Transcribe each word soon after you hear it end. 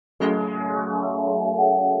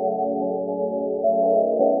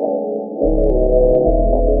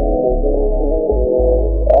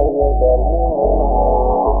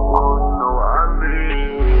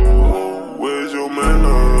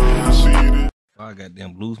I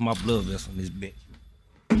goddamn lose my blood vessel on this bitch.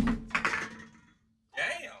 Damn.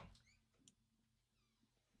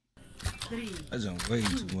 I jumped way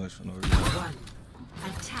too much for no reason.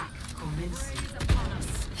 Attack commencing.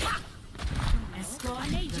 I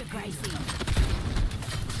need you, Gracie.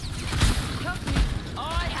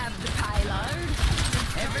 I have the payload.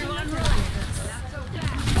 Everyone right.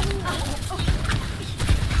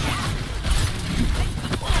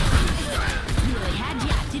 Really had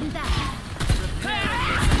ya, didn't they?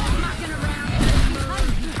 Mucking around.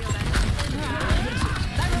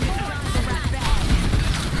 They were more on the rat bag.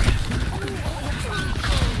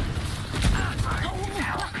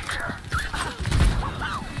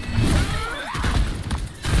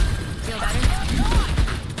 Feel better?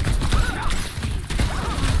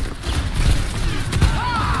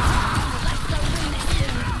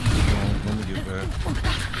 Let me get back.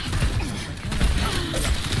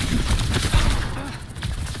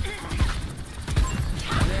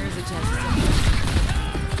 There's a test.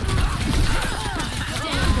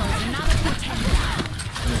 There goes another pretender.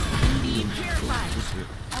 Be careful.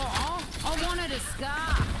 Oh, I wanted a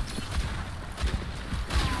scar.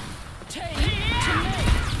 Take to me.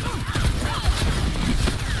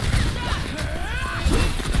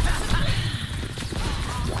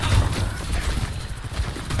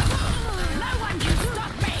 No one can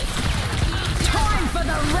stop me. Time for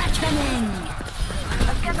the reckoning.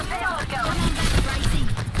 Let's get the payload going.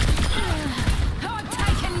 I'm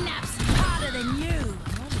taking naps harder than you.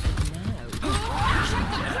 Check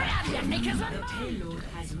the crowd, you knickers. The payload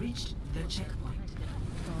has reached the checkpoint.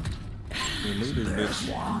 Yeah, look at this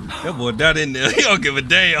bitch. That boy down in there. He don't give a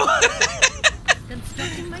damn. That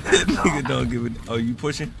nigga don't give a. Oh, you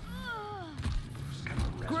pushing?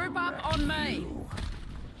 Group up on me.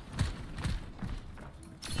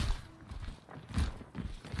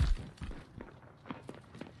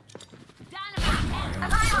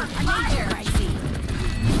 I need you, Gracie.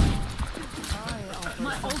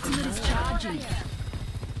 My ultimate is charging.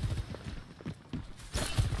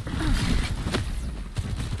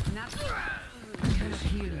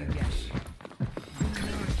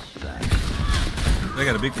 They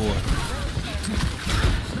got a big boy.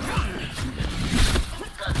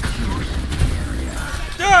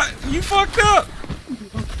 God, you fucked up.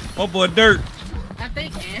 Oh boy, dirt. I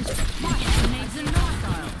think, man. My needs a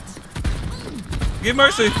knockout. Get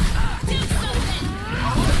mercy.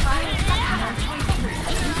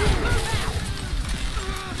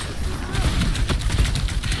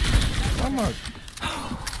 Come on.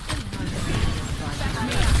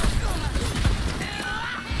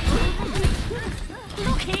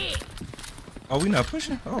 Look here. Are we not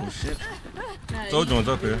pushing? Oh shit. Soldier one's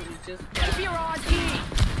up here. Keep your eyes here.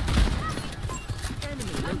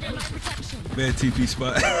 Bad TP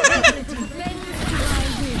spot.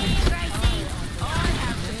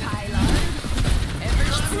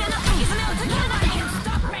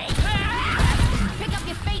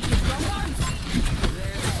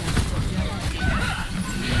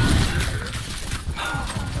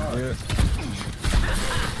 Yeah.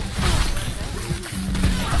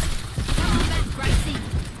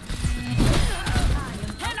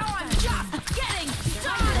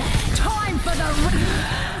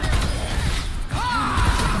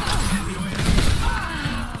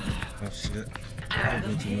 Oh shit.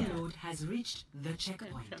 The payload has reached the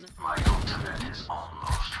checkpoint. My ultimate is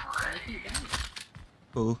almost ready.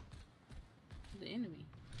 Who? The enemy.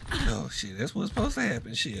 Oh shit, that's what's supposed to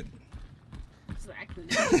happen. Shit. Exactly.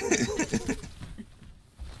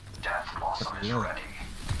 Death blossom is ready.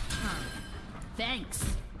 Thanks.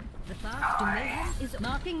 The path to mayhem is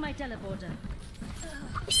marking my teleporter.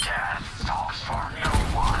 Death stops for no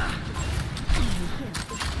one.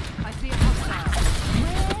 I see a hostile.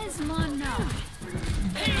 Where's my knife?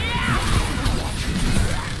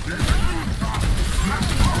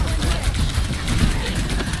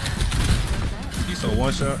 He's so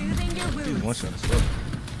one shot. He's one shot as well.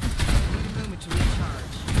 Moment to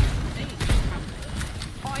recharge.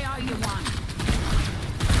 I owe you one.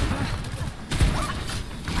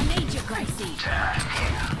 I need you, Gracie.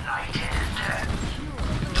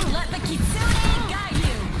 Let the kitsune guide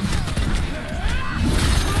you.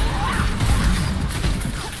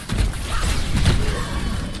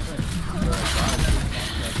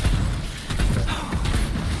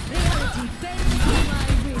 Reality bends to my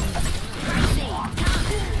will. Gracie, come.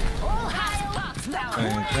 All hail Bucks power.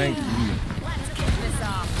 Man, thank you. Let's kick this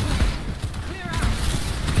off. Clear out.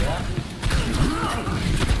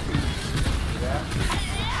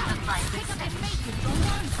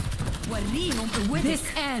 This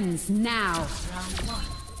ends now.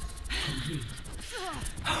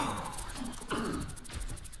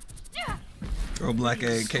 Throw black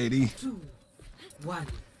egg, KD. 2, 1.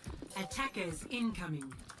 Attackers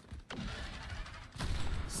incoming.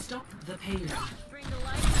 Stop the payload. Bring the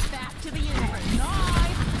light back to the universe.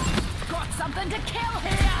 Knife! Got something to kill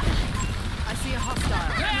here! I see a hostile.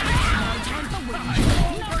 No time for winning.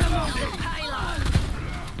 Knock him off the payload!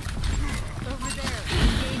 Over there.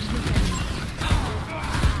 Engage the enemy.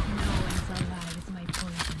 No one's alive is my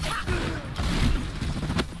poison.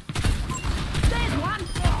 There's one!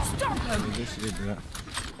 Stop him! This shit, bro.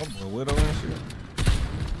 Oh boy, Widow and shit.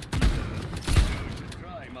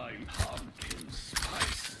 Try my pumpkin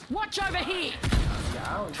spice. Watch over here!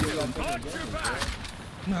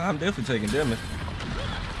 No, I'm definitely taking damage.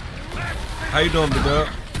 How you doing, big dog?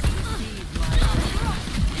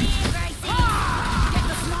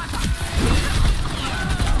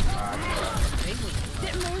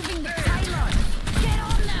 They're moving the payload! Get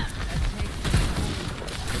on them!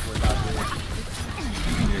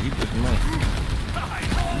 Yeah, he put him on.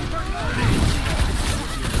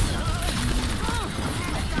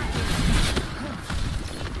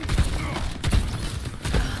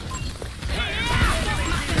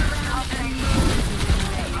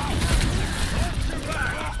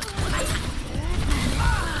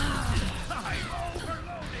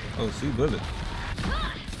 Oh, see, bullet.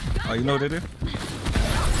 Oh, you know what it is?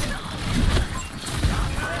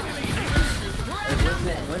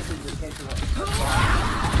 Let's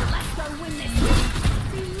go win this!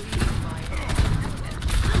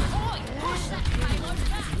 Push that payload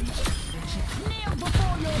back! Kneel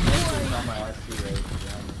before your boy! Oh, that's good.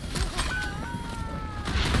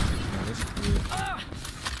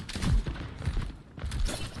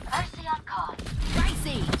 Mercy on call.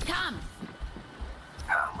 Gracie, come!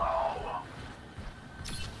 Hello.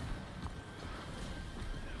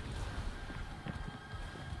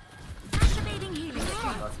 Activating healing.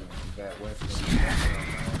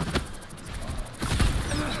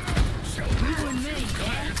 You and me,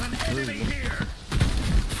 yeah? An enemy here.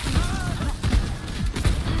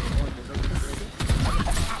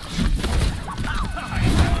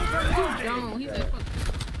 Gone. He said, fuck.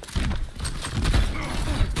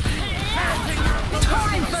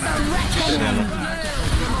 Time for the reckoning!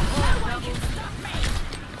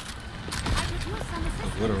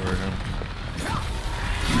 Widow right now.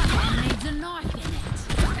 Needs a knife in it.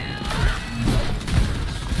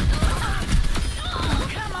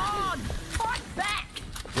 Come on! Fight back!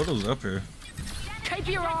 Widow's up here. Keep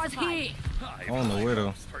your eyes here! I don't know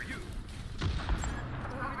Widow. For you.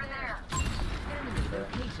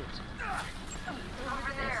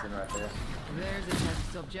 There's a test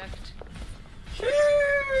subject.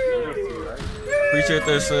 Appreciate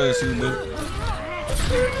that, shoot, Luke.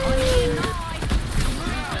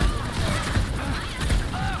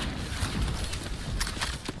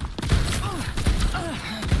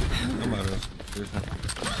 I'm out of this one.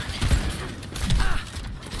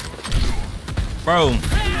 Bro,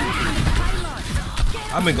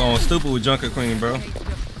 I've been going stupid with Junker Queen, bro.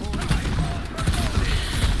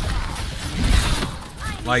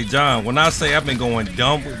 Like John, when I say I've been going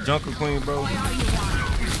dumb with Junker Queen, bro. I'm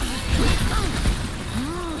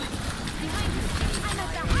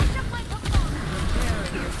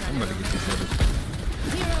about to get this shit.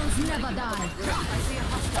 Heroes never die. I see a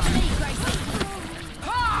hostile. Hey, Gracie.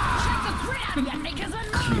 Check the grab, you niggas are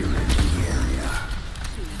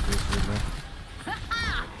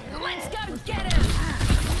Let's go get him!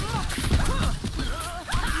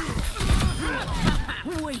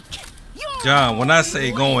 Weak. John, when I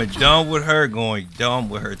say going dumb with her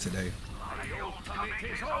today. My ultimate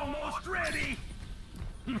is almost ready.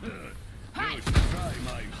 Try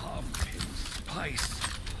my pumpkin spice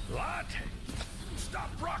latte. Stop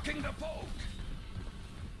rocking the boat.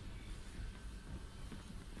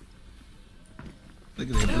 Look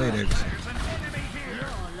at that blade action. There's an enemy here.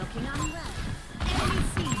 You're looking unwell. Enemy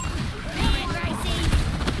seen. Come in, Gracie.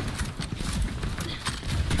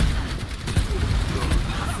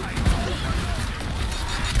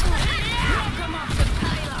 Come off the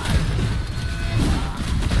payload.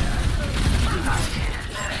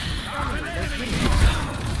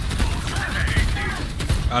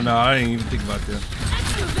 I know, I didn't even think about that.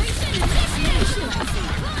 Activation initiation.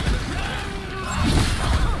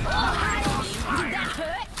 Did that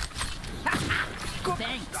hurt?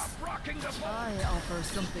 Thanks. Stop rocking the boat. I offer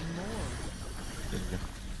something more.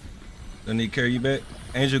 Don't need to carry you back.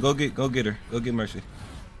 Angel, go get her. Go get Mercy.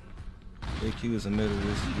 AQ is a middle of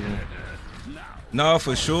this. Yeah. No,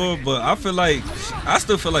 for sure, but I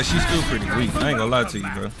still feel like she's still pretty weak. I ain't gonna lie to you,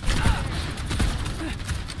 bro.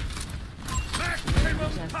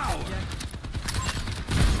 Maximum power.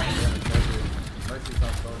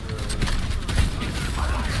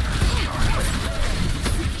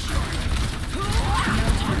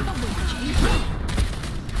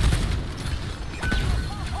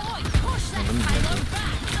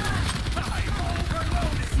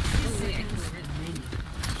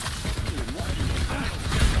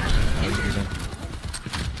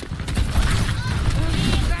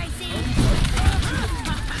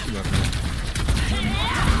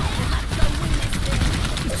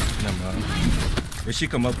 she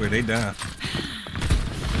come up here, they down. The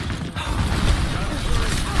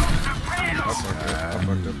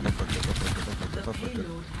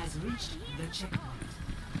payload has reached the checkpoint.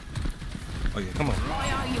 Oh yeah, come on.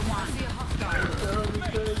 Fire you want.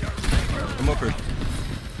 Come up here.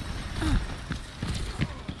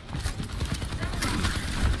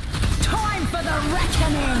 Time for the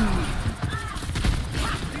reckoning.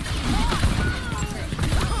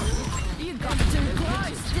 You got too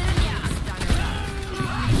close, didn't ya?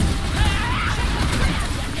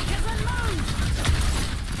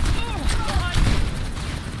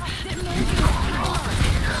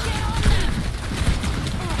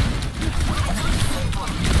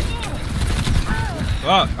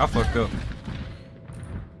 Oh, I fucked up.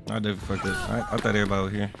 I definitely fucked up. I thought everybody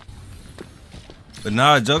was here. But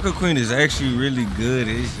nah, Joker Queen is actually really good.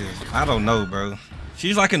 It's just, I don't know, bro.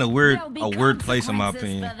 She's like in a weird place in my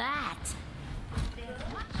opinion.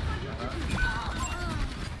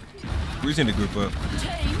 Who's in the group up?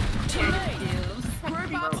 Team to me.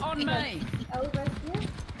 Group up on me. I was right here,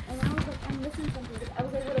 and I was like, I'm missing something. I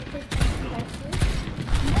was able to push something right here.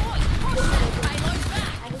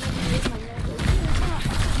 I didn't even use my nose.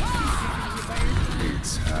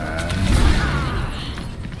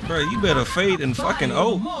 Bro, you better fade and fucking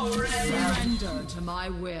Surrender to my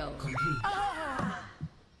will.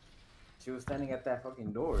 She was standing at that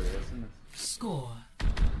fucking door. Isn't it? Score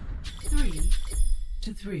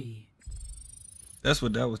 3-3. That's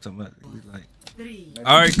what that was talking about. He was like, 3.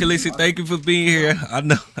 all right, Khaleesi, thank you for being here. I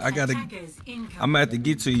know I gotta. Attackers incoming. I'm gonna have to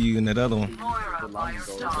get to you in that other one. The line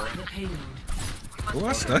goes there. The payload. Oh,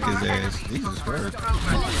 I stuck his ass. Jesus Christ.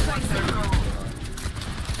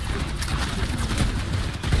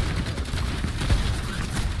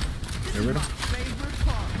 Get rid of him.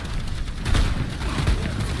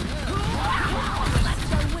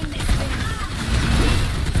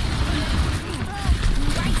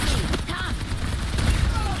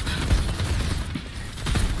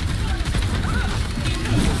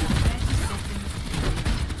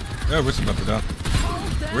 Yeah, Richard about to die.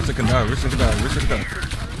 Richard can die. Richard can die. Richard can die.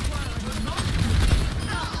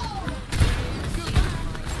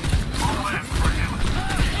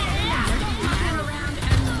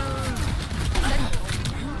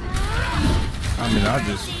 I mean, I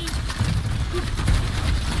just.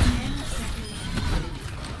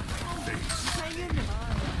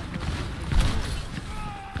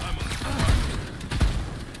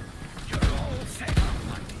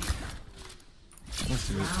 Let's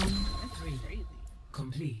see. Round 3.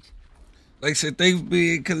 Complete. Like I said, thanks for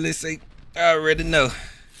being Khaleesi. I already know.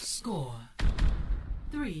 Score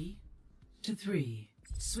 3-3.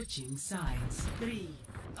 Switching sides. 3,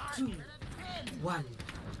 2, 1.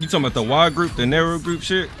 You talking about the wide group, the narrow group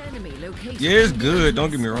shit? Enemy location. Yeah, it's good. Don't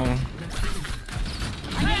get me wrong.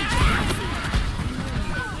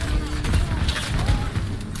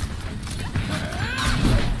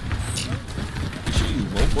 Gee,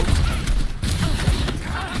 whoa, whoa.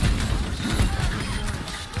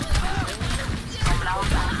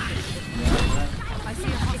 I see a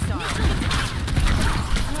hostile.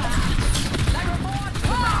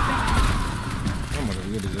 I'm gonna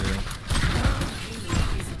get his ass.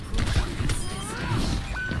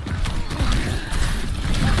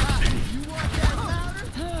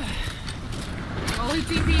 Oh, he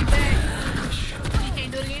TP back. He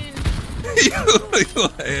can't do it again. You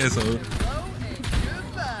an asshole.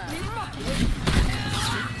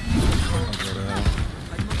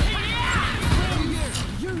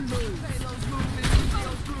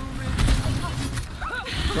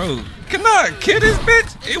 Bro, can I kill this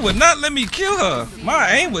bitch? It would not let me kill her.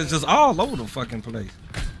 My aim was just all over the fucking place.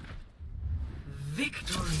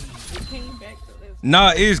 Victory.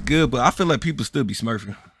 Nah, it's good, but I feel like people still be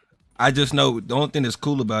smurfing. I just know the only thing that's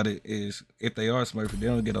cool about it is if they are smurfing, they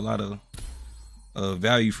don't get a lot of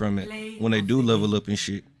value from it when they do level up and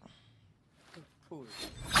shit.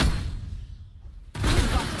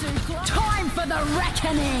 Time for the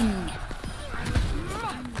reckoning.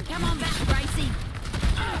 Come on back,